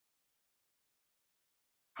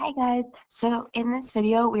Hi guys, so in this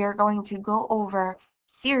video we are going to go over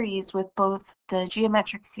series with both the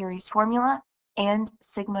geometric series formula and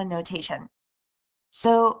sigma notation.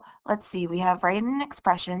 So let's see, we have write an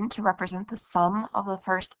expression to represent the sum of the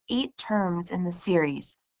first 8 terms in the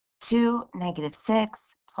series. 2,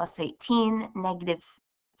 -6, plus 18,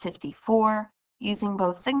 -54, using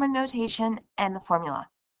both sigma notation and the formula.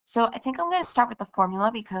 So I think I'm going to start with the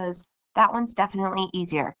formula because that one's definitely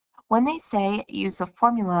easier. When they say use the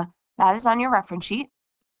formula, that is on your reference sheet,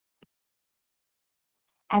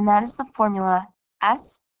 and that is the formula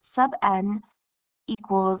S sub n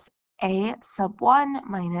equals a sub 1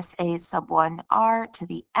 minus a sub 1 r to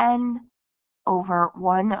the n over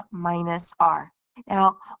 1 minus r.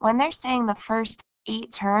 Now, when they're saying the first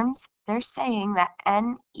 8 terms, they're saying that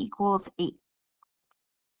n equals 8.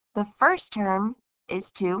 The first term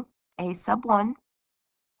is 2, a sub 1,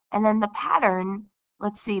 and then the pattern,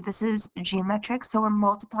 let's see, this is geometric, so we're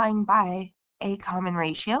multiplying by a common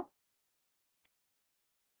ratio.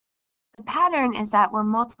 The pattern is that we're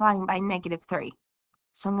multiplying by -3.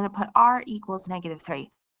 So I'm going to put r equals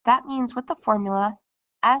 -3. That means with the formula,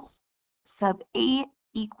 s sub 8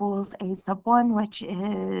 equals a sub 1, which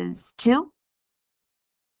is 2.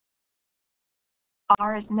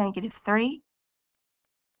 R is -3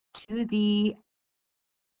 to the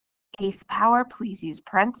 8th power. Please use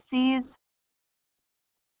parentheses.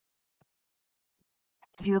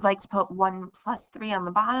 If you would like to put 1 plus 3 on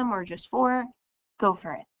the bottom or just 4, go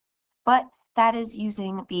for it. But that is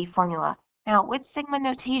using the formula. Now, with sigma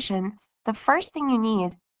notation, the first thing you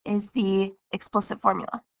need is the explicit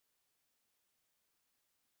formula.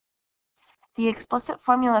 The explicit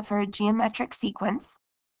formula for a geometric sequence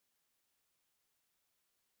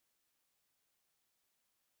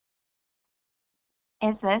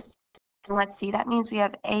is this. And let's see, that means we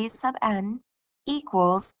have a sub n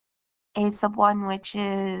equals a sub 1, which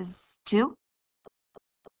is 2.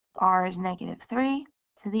 R is -3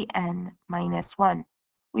 to the n minus 1.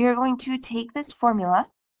 We are going to take this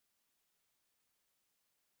formula,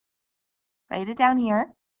 write it down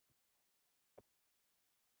here,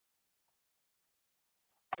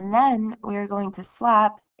 and then we're going to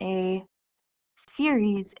slap a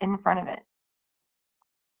series in front of it.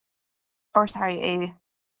 Or sorry, a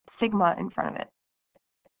sigma in front of it.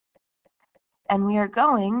 And we are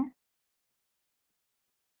going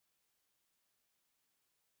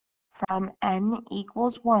from n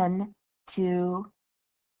equals 1 to,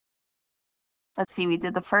 let's see, we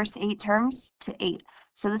did the first 8 terms to 8.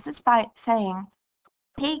 So this is saying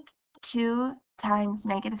take 2 times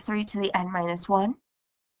 -3 to the n minus 1,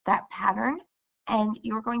 that pattern, and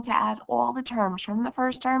you're going to add all the terms from the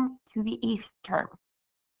first term to the 8th term.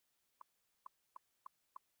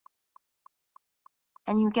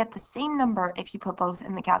 And you get the same number if you put both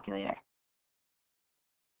in the calculator.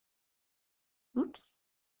 Oops.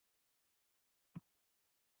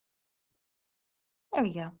 There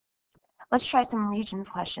we go. Let's try some regions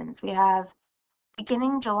questions. We have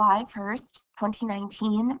beginning July 1st,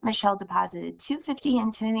 2019, Michelle deposited $250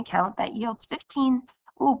 into an account that yields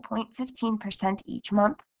 0.15% each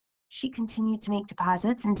month. She continued to make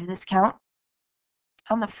deposits into this account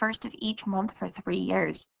on the first of each month for 3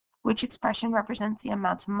 years. Which expression represents the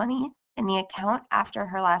amount of money in the account after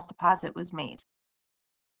her last deposit was made?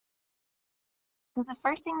 So the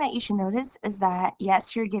first thing that you should notice is that,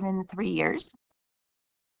 yes, you're given 3 years,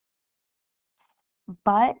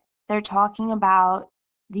 but they're talking about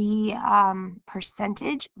the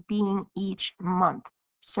percentage being each month.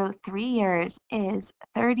 So 3 years is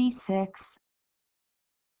 36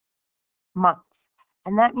 months.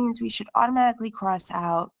 And that means we should automatically cross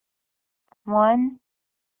out 1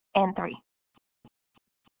 and 3.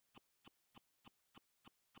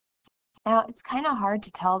 Now, it's kind of hard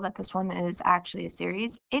to tell that this one is actually a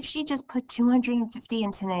series. If she just put 250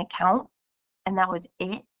 into an account and that was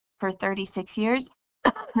it for 36 years,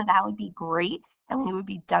 that would be great and we would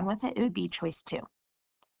be done with it. It would be choice 2.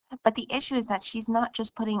 But the issue is that she's not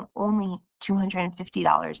just putting only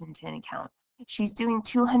 $250 into an account. She's doing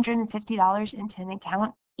 $250 into an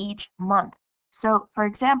account each month. So, for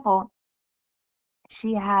example,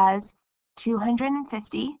 she has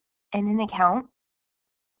 250 in an account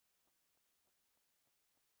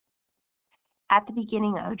at the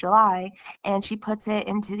beginning of July, and she puts it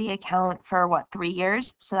into the account for what, 3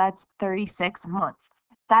 years? So that's 36 months.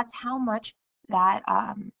 That's how much that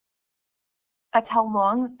that's how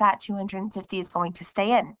long that 250 is going to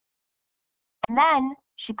stay in. And then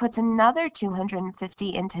she puts another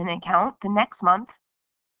 250 into an account the next month.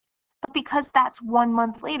 But because that's 1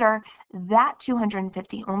 month later, that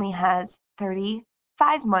 250 only has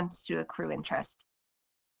 35 months to accrue interest.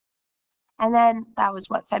 And then that was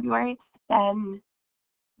what, February? Then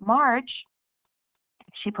March,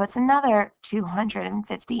 she puts another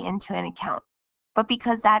 250 into an account. But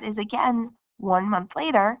because that is again 1 month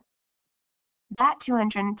later, that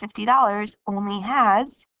 $250 only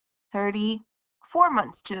has 34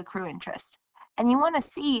 months to accrue interest. And you want to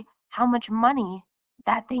see how much money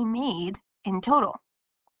that they made in total.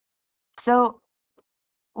 So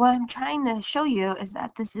what I'm trying to show you is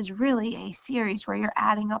that this is really a series where you're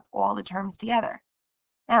adding up all the terms together.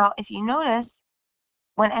 Now, if you notice,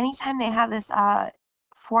 anytime they have this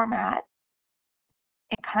format,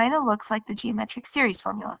 it kind of looks like the geometric series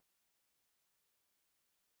formula.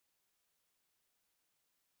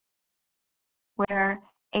 Where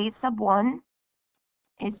a sub 1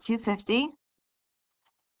 is 250,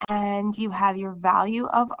 and you have your value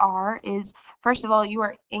of r is, first of all, you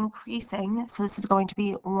are increasing, so this is going to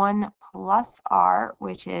be 1 plus r,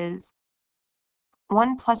 which is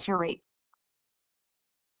 1 plus your rate,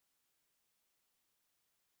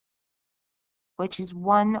 which is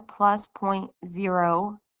 1 plus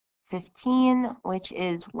 0.015, which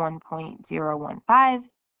is 1.015.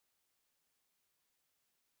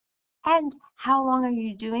 And how long are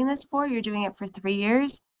you doing this for? You're doing it for 3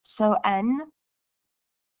 years, so n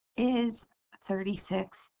is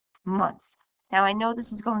 36 months. Now, I know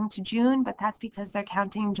this is going to June, but that's because they're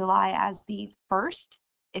counting July as the first.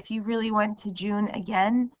 If you really went to June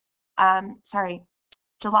again,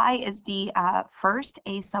 July is the first,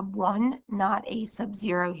 a sub 1, not a sub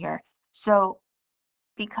 0 here. So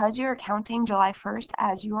because you're counting July 1st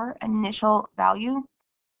as your initial value,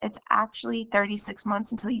 it's actually 36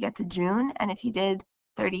 months until you get to June. And if you did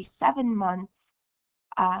 37 months,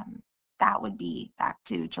 that would be back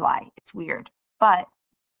to July. It's weird, but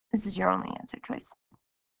this is your only answer choice.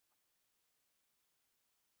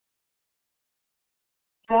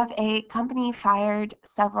 You have a company fired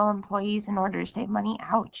several employees in order to save money.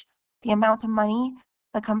 Ouch. The amount of money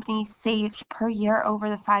the company saved per year over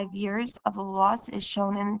the 5 years of the loss is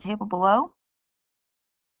shown in the table below.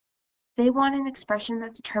 They want an expression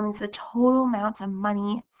that determines the total amount of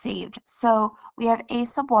money saved. So we have a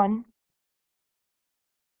sub 1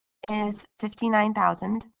 is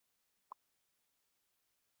 59,000,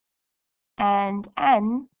 and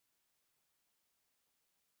n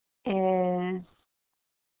is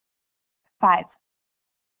 5.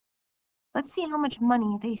 Let's see how much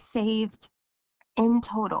money they saved in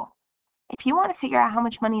total. If you want to figure out how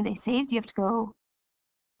much money they saved, you have to go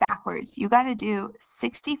backwards. You got to do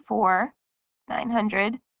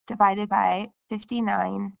 64,900 divided by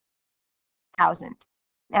 59,000.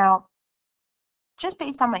 Now, just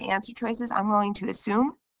based on my answer choices, I'm going to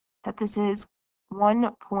assume that this is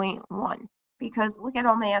 1.1 because look at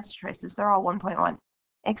all my answer choices. They're all 1.1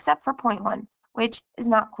 except for 0.1, which is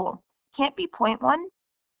not cool. Can't be 0.1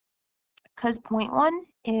 because 0.1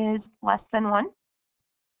 is less than 1,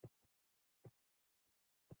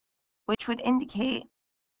 which would indicate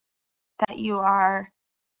that you are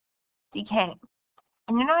decaying.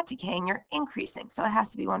 And you're not decaying, you're increasing, so it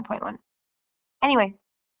has to be 1.1. Anyway,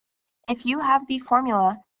 if you have the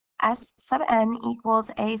formula S sub n equals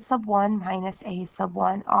a sub 1 minus a sub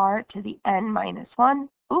 1 r to the n minus 1,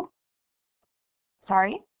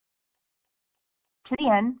 to the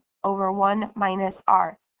n over 1 minus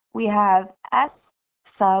r. We have S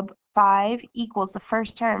sub 5 equals the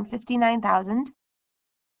first term, 59,000.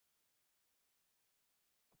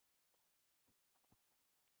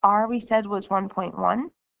 R we said was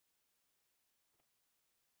 1.1.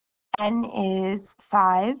 N is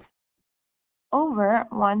 5 over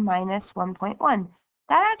 1 minus 1.1.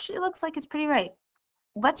 That actually looks like it's pretty right.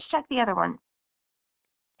 Let's check the other one.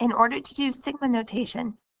 In order to do sigma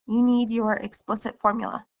notation, you need your explicit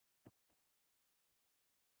formula.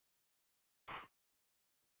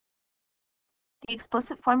 The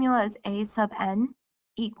explicit formula is a sub n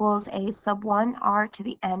equals a sub 1 r to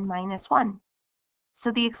the n minus 1. So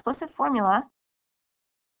the explicit formula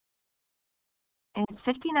is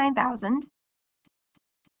 59,000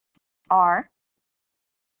 r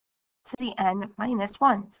to the n minus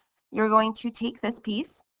 1. You're going to take this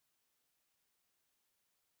piece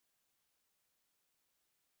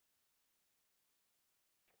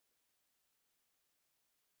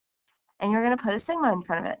and you're going to put a sigma in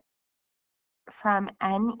front of it from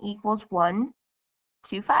n equals 1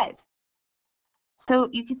 to 5. So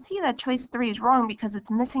you can see that choice 3 is wrong because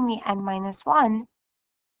it's missing the n minus 1.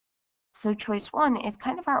 So choice 1 is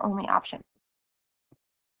kind of our only option.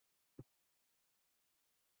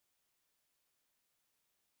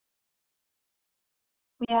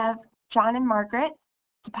 We have John and Margaret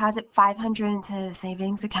deposit $500 into a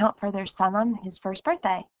savings account for their son on his first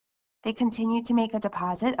birthday. They continue to make a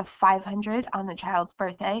deposit of $500 on the child's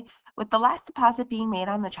birthday, with the last deposit being made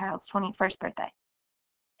on the child's 21st birthday.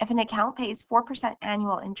 If an account pays 4%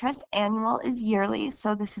 annual interest, annual is yearly,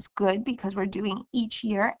 so this is good because we're doing each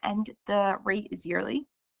year and the rate is yearly.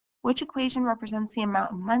 Which equation represents the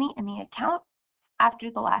amount of money in the account after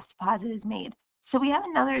the last deposit is made? So we have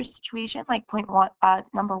another situation like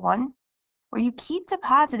number 1, where you keep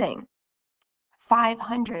depositing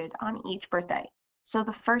 $500 on each birthday. So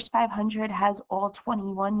the first $500 has all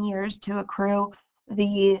 21 years to accrue.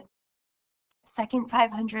 The second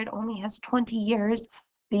 $500 only has 20 years.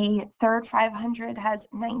 The third $500 has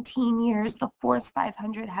 19 years. The fourth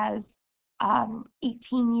 $500 has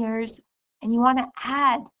 18 years. And you want to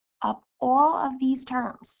add up all of these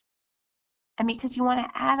terms. And because you want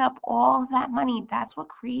to add up all of that money, that's what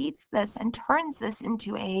creates this and turns this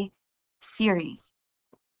into a series.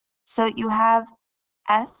 So you have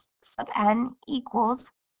S sub n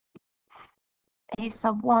equals a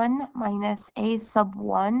sub 1 minus a sub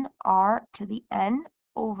 1 r to the n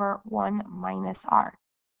over 1 minus r.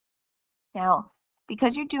 Now,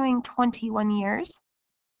 because you're doing 21 years,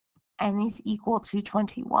 n is equal to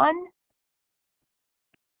 21,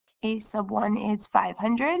 a sub 1 is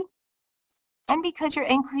 500, and because you're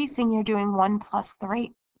increasing, you're doing 1 plus the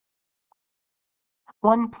rate.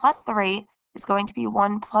 1 plus the rate is going to be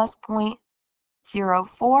 1 plus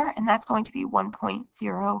 0.04, and that's going to be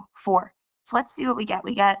 1.04. So let's see what we get.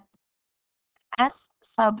 We get S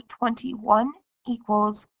sub 21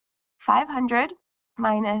 equals 500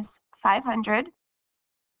 minus 500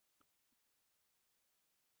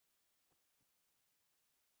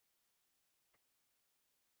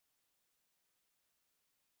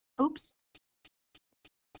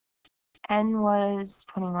 N was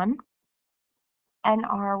 21, and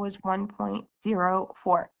R was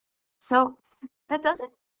 1.04. So that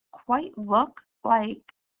doesn't quite look like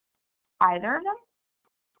either of them.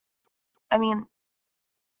 I mean,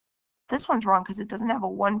 this one's wrong because it doesn't have a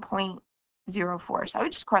 1.04, so I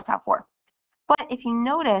would just cross out 4. But if you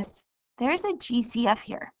notice, there's a GCF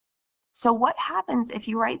here. So what happens if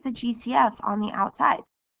you write the GCF on the outside?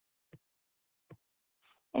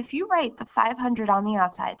 If you write the 500 on the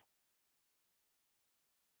outside,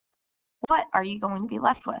 what are you going to be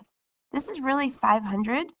left with? This is really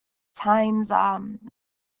 500 times 1.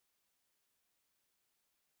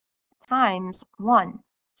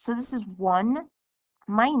 So this is 1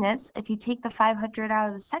 minus, if you take the 500 out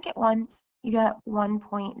of the second one, you get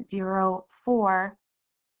 1.04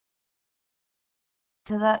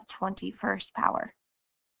 to the 21st power.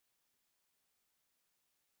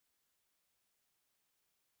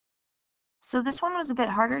 So this one was a bit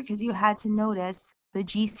harder because you had to notice the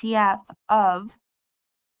GCF of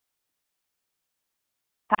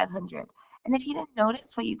 500. And if you didn't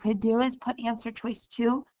notice, what you could do is put answer choice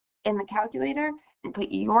 2 in the calculator and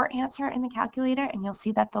put your answer in the calculator, and you'll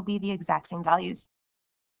see that they'll be the exact same values.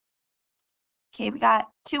 Okay, we got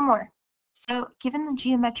 2 more. So given the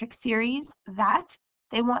geometric series that,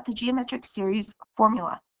 they want the geometric series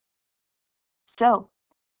formula. So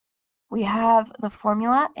we have the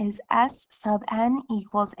formula is S sub n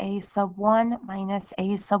equals a sub 1 minus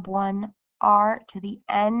a sub 1 r to the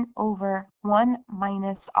n over 1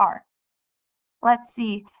 minus r. Let's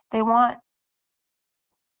see, they want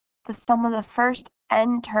the sum of the first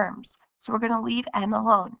n terms. So we're going to leave n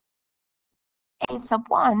alone. A sub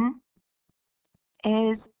 1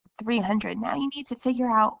 is 300. Now you need to figure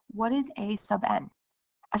out what is a sub n.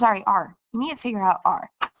 Sorry, r. You need to figure out r.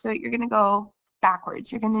 So you're going to go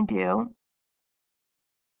backwards. You're going to do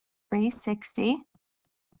 360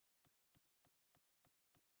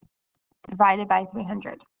 divided by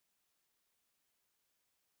 300.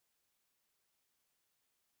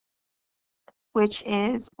 Which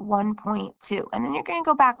is 1.2. And then you're going to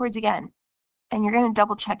go backwards again. And you're going to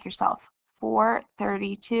double check yourself.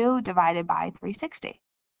 432 divided by 360.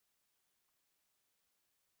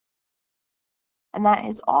 And that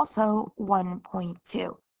is also 1.2.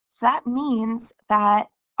 So that means that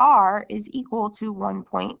r is equal to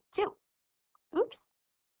 1.2. Oops.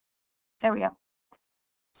 There we go.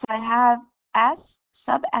 So I have S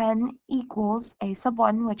sub n equals a sub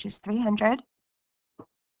 1, which is 300,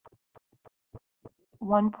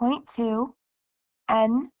 1.2,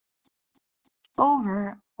 n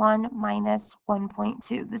over 1 minus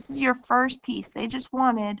 1.2. This is your first piece. They just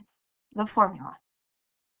wanted the formula.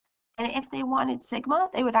 And if they wanted sigma,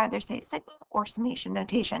 they would either say sigma or summation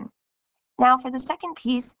notation. Now for the second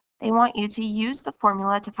piece, they want you to use the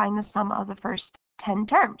formula to find the sum of the first 10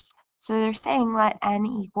 terms. So they're saying let n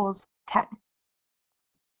equals 10.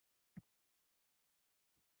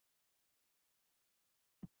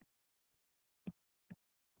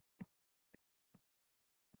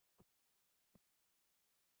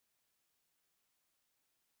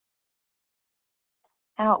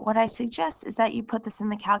 Now, what I suggest is that you put this in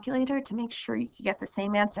the calculator to make sure you can get the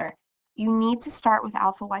same answer. You need to start with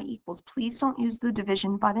alpha y equals. Please don't use the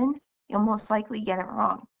division button. You'll most likely get it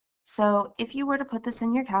wrong. So if you were to put this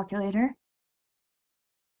in your calculator,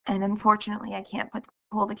 and unfortunately I can't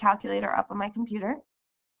pull the calculator up on my computer,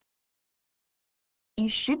 you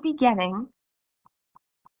should be getting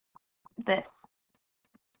this.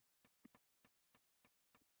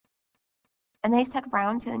 And they said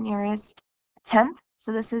round to the nearest tenth.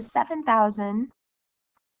 So this is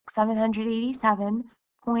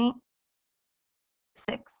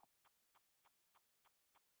 7,787.6.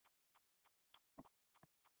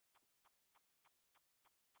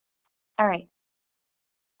 All right,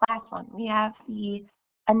 last one. We have the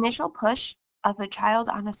initial push of a child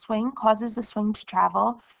on a swing causes the swing to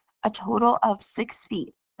travel a total of 6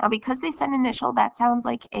 feet. Now, because they said initial, that sounds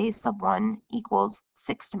like a sub 1 equals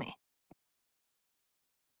 6 to me.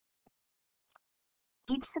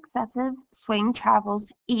 Each successive swing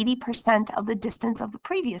travels 80% of the distance of the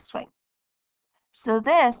previous swing. So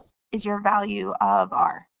this is your value of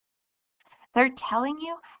R. They're telling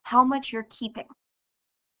you how much you're keeping.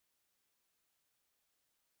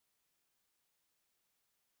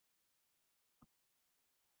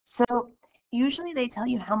 So usually they tell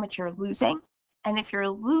you how much you're losing. And if you're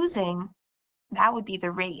losing, that would be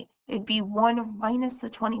the rate. It'd be 1 minus the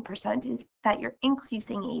 20% is that you're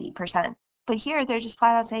increasing 80%. But here they're just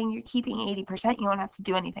flat out saying you're keeping 80%. You don't have to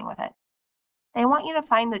do anything with it. They want you to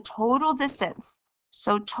find the total distance.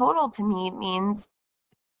 So total to me means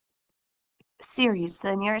series,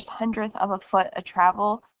 the nearest hundredth of a foot a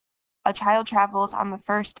child travels on the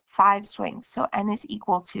first 5 swings. So n is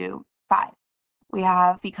equal to 5. We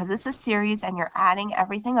have, because it's a series and you're adding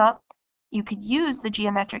everything up, you could use the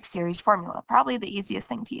geometric series formula, probably the easiest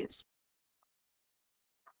thing to use.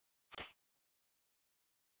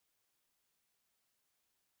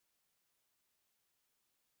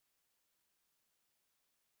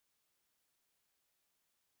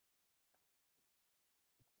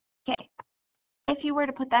 Okay, if you were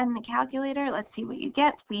to put that in the calculator, let's see what you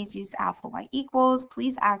get. Please use alpha y equals.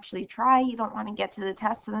 Please actually try. You don't want to get to the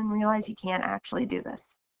test and then realize you can't actually do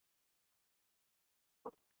this.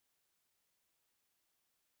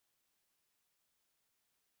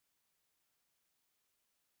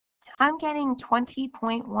 I'm getting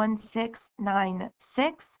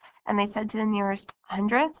 20.1696, and they said to the nearest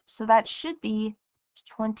hundredth, so that should be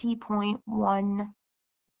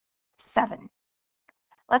 20.17.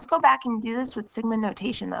 Let's go back and do this with sigma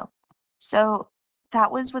notation though. So that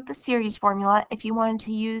was with the series formula. If you wanted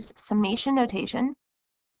to use summation notation,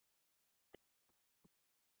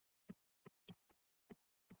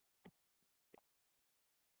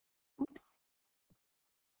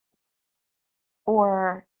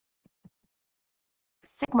 or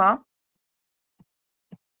sigma,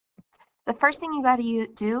 the first thing you got to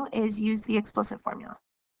do is use the explicit formula.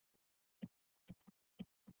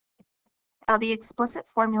 Now the explicit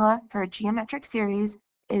formula for a geometric series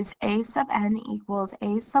is a sub n equals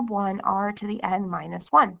a sub 1 r to the n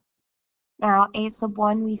minus 1. Now a sub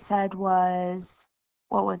 1 we said was,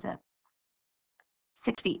 what was it?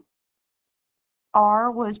 6 feet.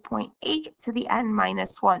 R was 0.8 to the n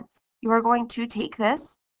minus 1. You are going to take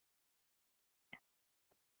this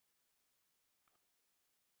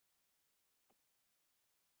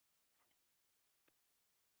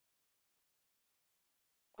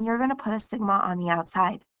and you're going to put a sigma on the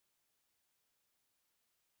outside.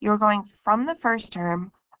 You're going from the first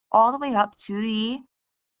term all the way up to the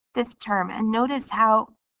 5th term. And notice how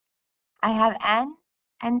I have n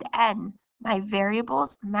and n. My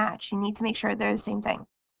variables match. You need to make sure they're the same thing.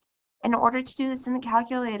 In order to do this in the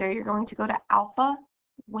calculator, you're going to go to alpha,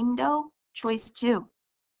 window, choice 2.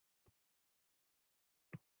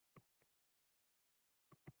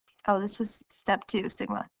 Oh, this was step 2,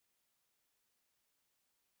 sigma.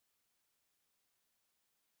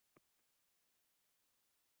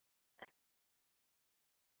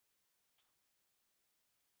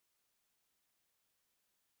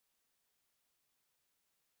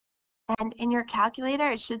 And in your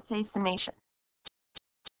calculator, it should say summation.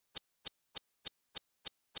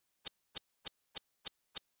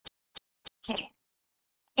 Okay.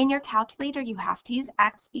 In your calculator, you have to use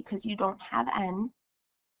x because you don't have n.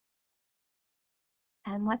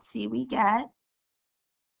 And let's see, we get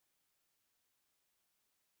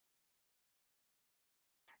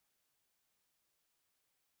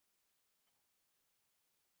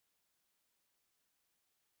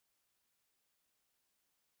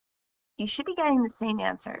you should be getting the same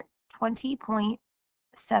answer,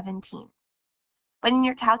 20.17. But in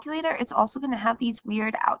your calculator, it's also going to have these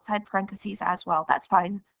weird outside parentheses as well. That's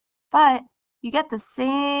fine. But you get the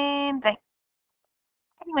same thing.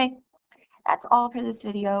 Anyway, that's all for this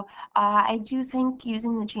video. I do think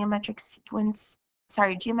using the geometric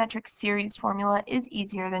series formula is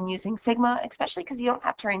easier than using sigma, especially because you don't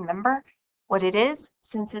have to remember what it is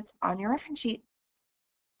since it's on your reference sheet.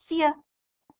 See ya!